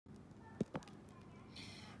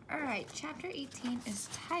Alright, chapter 18 is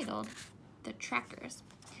titled The Trackers.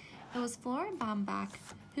 It was Flora Baumbach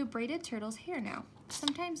who braided Turtle's hair now,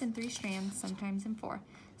 sometimes in 3 strands, sometimes in 4,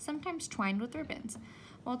 sometimes twined with ribbons,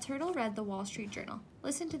 while Turtle read the Wall Street Journal.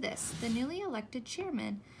 Listen to this. The newly elected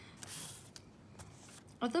chairman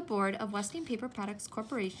of the board of Westing Paper Products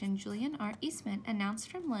Corporation, Julian R. Eastman,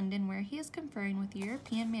 announced from London, where he is conferring with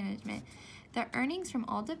European management, that earnings from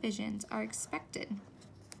all divisions are expected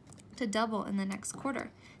to double in the next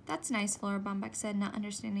quarter. That's nice, Flora Baumbach said, not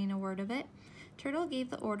understanding a word of it. Turtle gave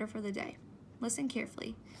the order for the day. Listen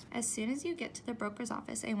carefully. As soon as you get to the broker's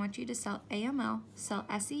office, I want you to sell AML, sell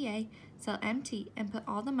SEA, sell MT, and put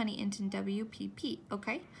all the money into WPP,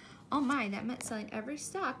 okay? Oh my, that meant selling every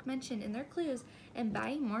stock mentioned in their clues and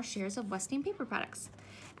buying more shares of Westing Paper Products.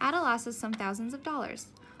 At a loss of some thousands of dollars.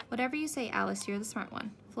 Whatever you say, Alice, you're the smart one.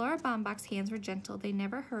 Flora Baumbach's hands were gentle. They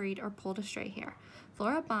never hurried or pulled a stray hair.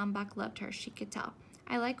 Flora Baumbach loved her, she could tell.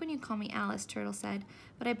 I like when you call me Alice, Turtle said,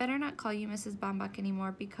 but I better not call you Mrs. Baumbach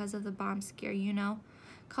anymore because of the bomb scare, you know.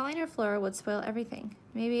 Calling her Flora would spoil everything.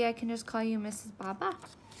 Maybe I can just call you Mrs. Baba?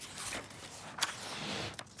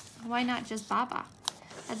 Why not just Baba?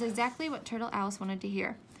 That's exactly what Turtle Alice wanted to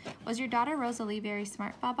hear. Was your daughter Rosalie very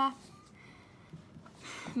smart, Baba?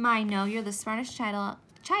 My, no, you're the smartest child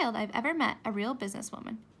I've ever met, a real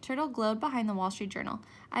businesswoman. Turtle glowed behind the Wall Street Journal.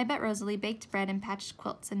 I bet Rosalie baked bread and patched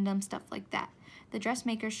quilts and dumb stuff like that. The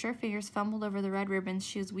dressmaker's sure fingers fumbled over the red ribbons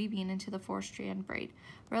she was weaving into the 4-strand braid.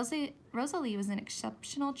 Rosalie was an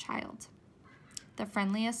exceptional child, the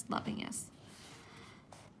friendliest, lovingest.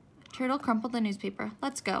 Turtle crumpled the newspaper.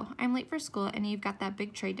 Let's go. I'm late for school and you've got that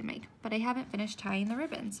big trade to make, but I haven't finished tying the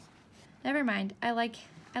ribbons. Never mind. I like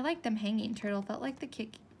them hanging. Turtle felt like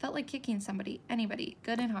kicking somebody, anybody,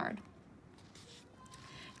 good and hard.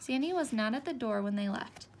 Sandy was not at the door when they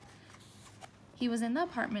left. He was in the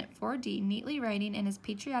apartment 4D, neatly writing in his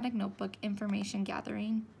patriotic notebook information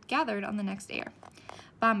gathered on the next air.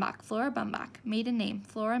 Baumbach, Flora Baumbach, maiden name,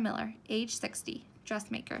 Flora Miller, age 60,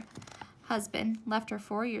 dressmaker. Husband, left her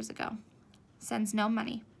 4 years ago. Sends no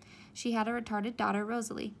money. She had a retarded daughter,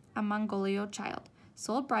 Rosalie, a Mongolio child.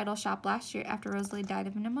 Sold bridal shop last year after Rosalie died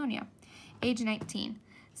of pneumonia. Age 19.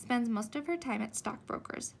 Spends most of her time at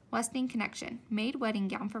stockbrokers. Westing connection. Made wedding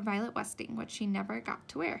gown for Violet Westing, which she never got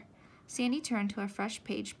to wear. Sandy turned to a fresh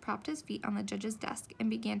page, propped his feet on the judge's desk, and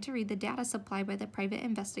began to read the data supplied by the private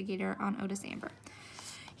investigator on Otis Amber.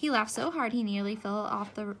 He laughed so hard he nearly fell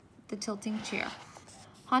off the tilting chair.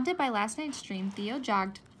 Haunted by last night's dream, Theo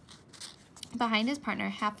jogged behind his partner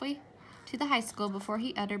halfway to the high school before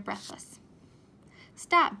he uttered breathless.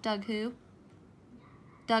 Stop, Doug who?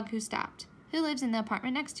 Doug who stopped. Who lives in the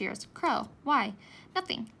apartment next to yours? Crow. Why?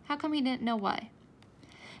 Nothing. How come he didn't know why?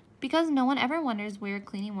 Because no one ever wonders where a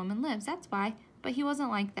cleaning woman lives, that's why. But he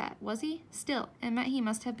wasn't like that, was he? Still, it meant he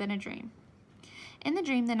must have been a dream. In the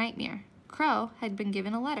dream, the nightmare, Crow had been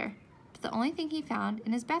given a letter. But the only thing he found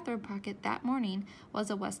in his bathrobe pocket that morning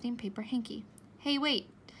was a Westing paper hanky. Hey,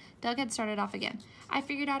 wait. Doug had started off again. I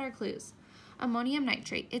figured out our clues. Ammonium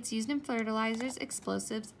nitrate. It's used in fertilizers,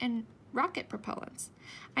 explosives, and rocket propellants.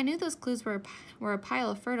 I knew those clues were a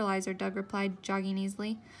pile of fertilizer, Doug replied, jogging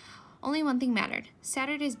easily. Only one thing mattered.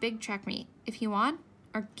 Saturday's big track meet. If he won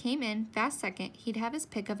or came in fast second, he'd have his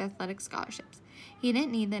pick of athletic scholarships. He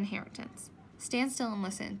didn't need the inheritance. Stand still and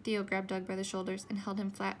listen. Theo grabbed Doug by the shoulders and held him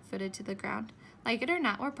flat-footed to the ground. Like it or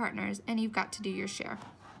not, we're partners, and you've got to do your share.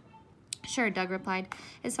 Sure, Doug replied.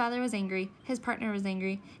 His father was angry, his partner was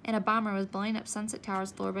angry, and a bomber was blowing up Sunset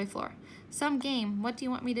Towers floor by floor. Some game. What do you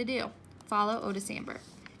want me to do? Follow Otis Amber.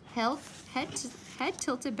 Head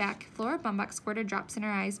tilted back, Flora Baumbach squirted drops in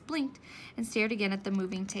her eyes, blinked, and stared again at the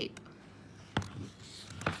moving tape.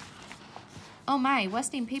 Oh my,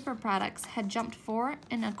 Westing Paper Products had jumped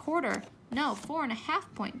 4.25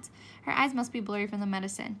 points. Her eyes must be blurry from the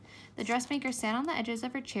medicine. The dressmaker sat on the edges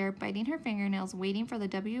of her chair, biting her fingernails, waiting for the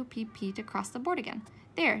WPP to cross the board again.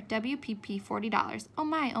 There, WPP $40. Oh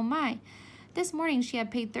my, oh my. This morning she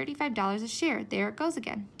had paid $35 a share. There it goes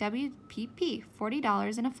again. WPP,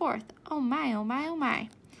 $40 and a fourth. Oh my, oh my, oh my.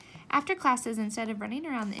 After classes, instead of running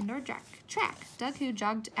around the indoor track, Doug Who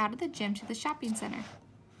jogged out of the gym to the shopping center,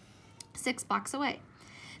 6 blocks away.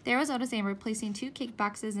 There was Otis Amber placing 2 cake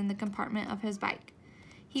boxes in the compartment of his bike.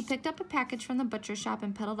 He picked up a package from the butcher shop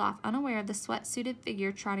and pedaled off, unaware of the sweat-suited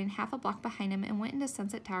figure trotting half a block behind him, and went into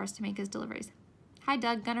Sunset Towers to make his deliveries. Hi,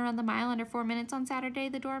 Doug. Gonna run the mile under 4 minutes on Saturday?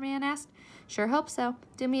 The doorman asked. Sure hope so.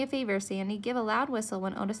 Do me a favor, Sandy. Give a loud whistle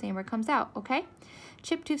when Otis Amber comes out, okay?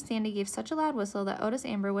 Chip-Tooth Sandy gave such a loud whistle that Otis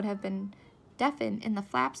Amber would have been deafened in the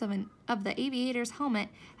flaps of the aviator's helmet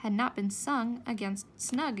had not been snug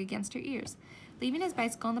against her ears. Leaving his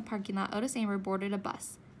bicycle in the parking lot, Otis Amber boarded a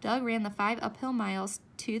bus. Doug ran the 5 uphill miles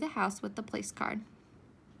to the house with the place card.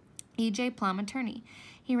 E.J. Plum, attorney.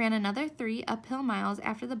 He ran another 3 uphill miles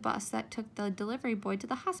after the bus that took the delivery boy to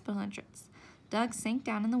the hospital entrance. Doug sank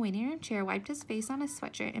down in the waiting room chair, wiped his face on his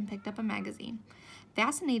sweatshirt, and picked up a magazine.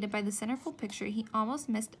 Fascinated by the centerfold picture, he almost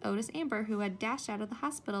missed Otis Amber, who had dashed out of the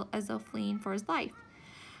hospital as though fleeing for his life.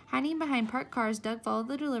 Hiding behind parked cars, Doug followed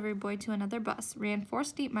the delivery boy to another bus, ran 4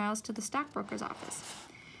 steep miles to the stockbroker's office.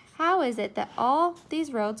 How is it that all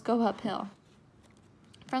these roads go uphill?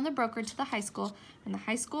 From the broker to the high school, from the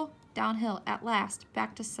high school, downhill, at last,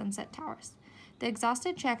 back to Sunset Towers. The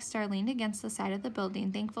exhausted track star leaned against the side of the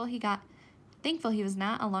building, thankful he was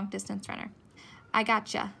not a long-distance runner. I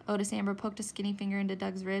gotcha. Otis Amber poked a skinny finger into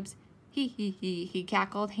Doug's ribs. He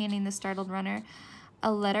cackled, handing the startled runner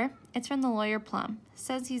a letter. It's from the lawyer Plum.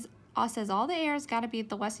 Says all the air's got to be at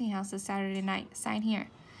the Westinghouse this Saturday night. Sign here.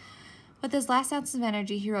 With his last ounce of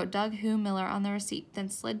energy, he wrote Doug Hugh Miller on the receipt, then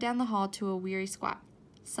slid down the hall to a weary squat.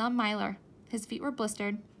 Some miler. His feet were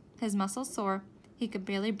blistered, his muscles sore. He could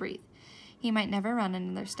barely breathe. He might never run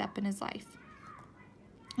another step in his life.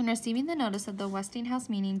 On receiving the notice of the Westinghouse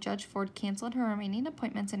meeting, Judge Ford canceled her remaining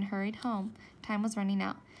appointments and hurried home. Time was running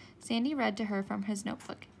out. Sandy read to her from his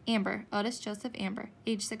notebook. Amber, Otis Joseph Amber,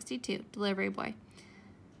 age 62, delivery boy.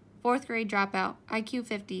 4th grade dropout, IQ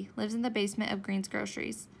 50, lives in the basement of Green's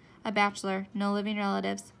Groceries. A bachelor, no living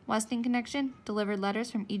relatives. Westing connection, delivered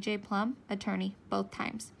letters from E.J. Plum, attorney, both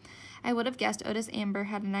times. I would have guessed Otis Amber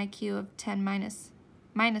had an IQ of 10 minus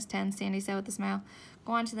 10, Sandy said with a smile.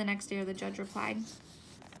 Go on to the next year, the judge replied.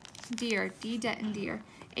 Dear, D. Denton Deer,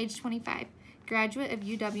 age 25, graduate of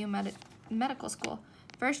UW Medical School,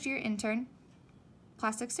 first-year intern,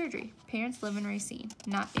 plastic surgery. Parents live in Racine,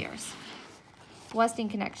 not heirs. Westing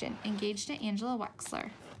connection, engaged to Angela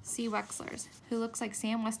Wexler, C. Wexlers, who looks like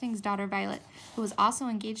Sam Westing's daughter Violet, who was also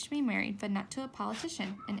engaged to be married, but not to a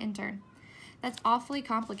politician, an intern. That's awfully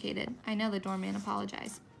complicated. I know, the doorman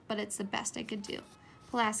apologized, but it's the best I could do.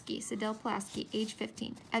 Pulaski, Sidell Pulaski, age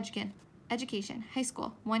 15, Education, high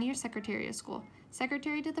school, 1-year secretary of school,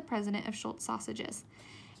 secretary to the president of Schultz Sausages.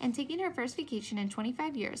 And taking her first vacation in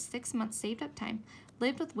 25 years, 6 months saved up time,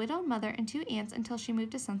 lived with widowed mother and 2 aunts until she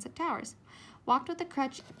moved to Sunset Towers. Walked with a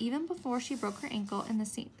crutch even before she broke her ankle in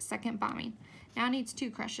the second bombing. Now needs 2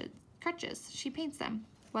 crutches. She paints them.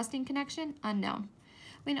 Westing connection, unknown.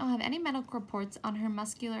 We don't have any medical reports on her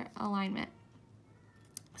muscular alignment,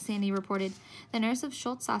 Sandy reported. The nurse of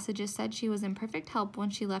Schultz Sausages said she was in perfect health when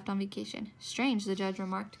she left on vacation. Strange, the judge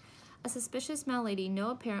remarked. A suspicious malady, no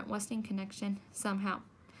apparent Westing connection, somehow.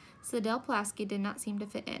 Sidell Pulaski did not seem to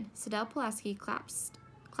fit in. Sidell Pulaski clasped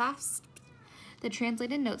the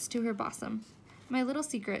translated notes to her bosom. My little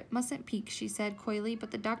secret, mustn't peek, she said coyly,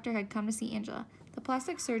 but the doctor had come to see Angela. The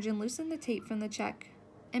plastic surgeon loosened the tape from the check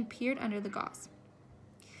and peered under the gauze.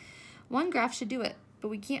 1 graft should do it, but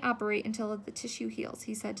we can't operate until the tissue heals,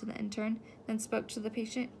 he said to the intern, then spoke to the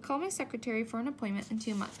patient. Call my secretary for an appointment in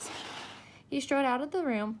 2 months. He strode out of the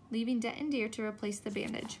room, leaving Denton Deer to replace the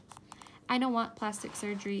bandage. I don't want plastic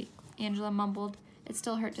surgery, Angela mumbled. It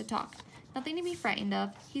still hurt to talk. Nothing to be frightened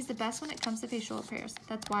of. He's the best when it comes to facial repairs.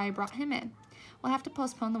 That's why I brought him in. We'll have to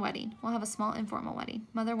postpone the wedding. We'll have a small informal wedding.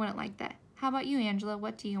 Mother wouldn't like that. How about you, Angela?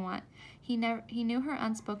 What do you want? He knew her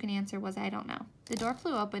unspoken answer was, I don't know. The door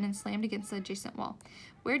flew open and slammed against the adjacent wall.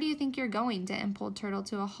 Where do you think you're going? Denton pulled Turtle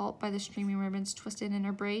to a halt by the streaming ribbons twisted in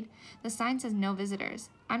her braid. The sign says no visitors.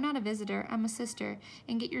 I'm not a visitor. I'm a sister.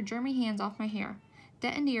 And get your germy hands off my hair.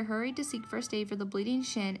 Denton Deer hurried to seek first aid for the bleeding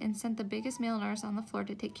shin and sent the biggest male nurse on the floor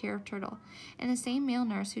to take care of Turtle. And the same male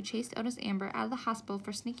nurse who chased Otis Amber out of the hospital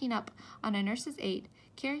for sneaking up on a nurse's aide,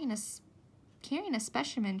 carrying a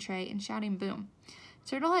specimen tray and shouting boom.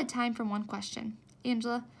 Turtle had time for one question.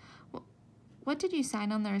 Angela, what did you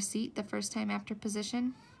sign on the receipt the first time after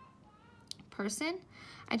position? Person?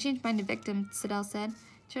 I changed mine to victim, Sidell said.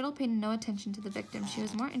 Turtle paid no attention to the victim. She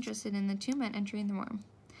was more interested in the 2 men entering the room.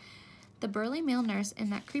 The burly male nurse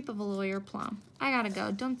and that creep of a lawyer Plum. I gotta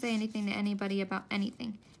go. Don't say anything to anybody about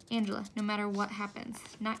anything. Angela, no matter what happens.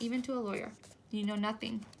 Not even to a lawyer. You know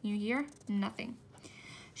nothing. You hear? Nothing.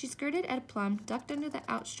 She skirted Ed Plum, ducked under the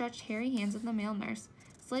outstretched hairy hands of the male nurse,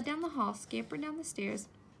 slid down the hall, scampered down the stairs,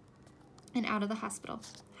 and out of the hospital.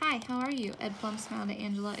 Hi, how are you? Ed Plum smiled at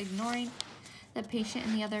Angela, ignoring the patient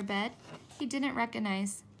in the other bed. He didn't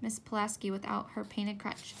recognize Miss Pulaski without her painted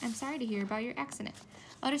crutch. I'm sorry to hear about your accident.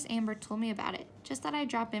 Otis Amber told me about it. Just thought I'd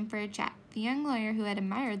drop in for a chat. The young lawyer who had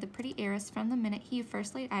admired the pretty heiress from the minute he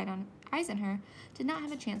first laid eyes on her did not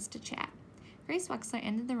have a chance to chat. Grace Wexler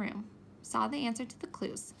entered the room, saw the answer to the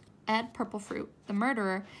clues. Ed Purplefruit, the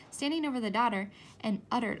murderer, standing over the daughter, and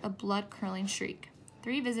uttered a blood-curdling shriek.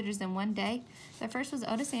 3 visitors in one day. The first was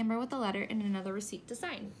Otis Amber with a letter and another receipt to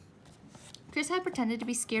sign. Chris had pretended to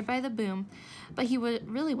be scared by the boom, but he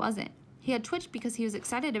really wasn't. He had twitched because he was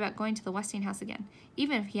excited about going to the Westinghouse again,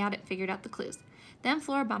 even if he hadn't figured out the clues. Then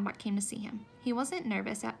Flora Baumbach came to see him. He wasn't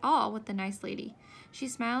nervous at all with the nice lady. She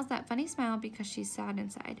smiles that funny smile because she's sad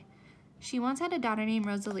inside. She once had a daughter named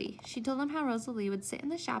Rosalie. She told him how Rosalie would sit in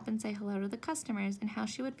the shop and say hello to the customers and how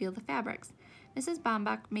she would feel the fabrics. Mrs.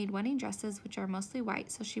 Baumbach made wedding dresses, which are mostly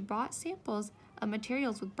white, so she bought samples of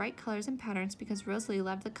materials with bright colors and patterns because Rosalie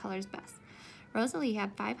loved the colors best. Rosalie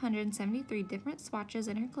had 573 different swatches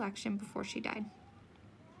in her collection before she died.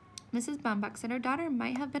 Mrs. Baumbach said her daughter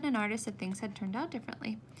might have been an artist if things had turned out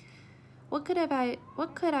differently. What would I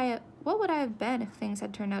have been if things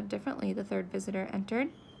had turned out differently? The third visitor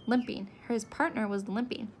entered, limping. His partner was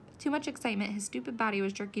limping. Too much excitement, his stupid body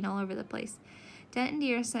was jerking all over the place. Dent and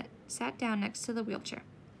Deer sat down next to the wheelchair.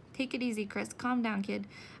 Take it easy, Chris. Calm down, kid.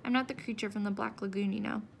 I'm not the creature from the Black Lagoon, you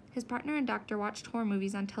know. His partner and doctor watched horror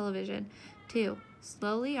movies on television, too.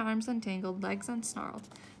 Slowly, arms untangled, legs unsnarled.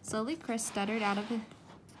 Slowly, Chris stuttered out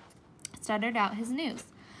his news.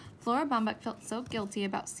 Flora Baumbach felt so guilty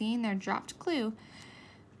about seeing their dropped clue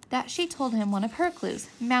that she told him one of her clues,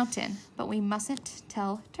 mountain, but we mustn't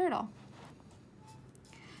tell Turtle.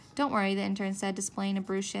 Don't worry, the intern said, displaying a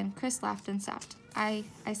bruised shin. Chris laughed and stopped. I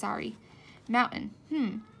sorry. Mountain.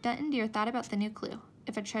 Dent and Deer thought about the new clue.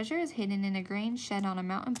 If a treasure is hidden in a grain shed on a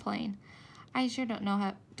mountain plain, I sure don't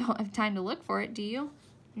have time to look for it, do you?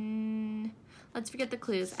 Let's forget the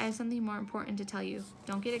clues. I have something more important to tell you.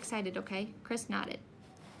 Don't get excited, okay? Chris nodded.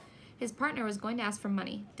 His partner was going to ask for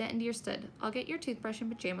money. Dent and Deer stood. I'll get your toothbrush and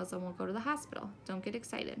pajamas and we'll go to the hospital. Don't get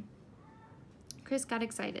excited. Chris got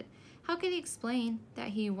excited. How could he explain that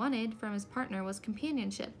he wanted from his partner was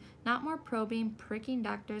companionship, not more probing, pricking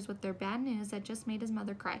doctors with their bad news that just made his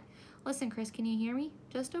mother cry? Listen, Chris, can you hear me?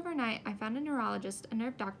 Just overnight, I found a neurologist, a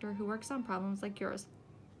nerve doctor who works on problems like yours.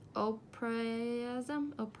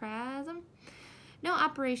 Oprasm? No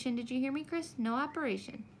operation. Did you hear me, Chris? No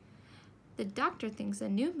operation. The doctor thinks a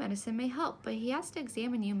new medicine may help, but he has to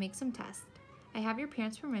examine you and make some tests. I have your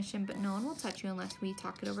parents' permission, but no one will touch you unless we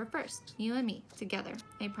talk it over first. You and me, together.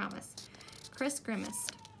 I promise. Chris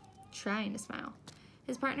grimaced, trying to smile.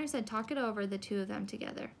 His partner said talk it over, the two of them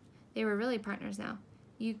together. They were really partners now.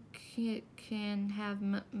 You can have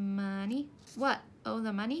money? What? Oh,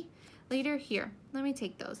 the money? Later, here. Let me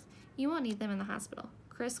take those. You won't need them in the hospital.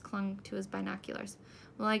 Chris clung to his binoculars.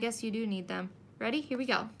 Well, I guess you do need them. Ready? Here we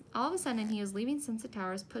go. All of a sudden, he was leaving Sunset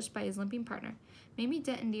Towers, pushed by his limping partner. Maybe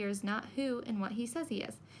Dent and Deer is not who and what he says he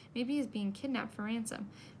is. Maybe he's being kidnapped for ransom.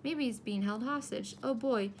 Maybe he's being held hostage. Oh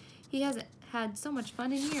boy, he hasn't had so much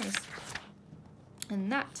fun in years.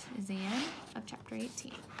 And that is the end of chapter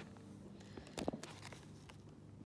 18.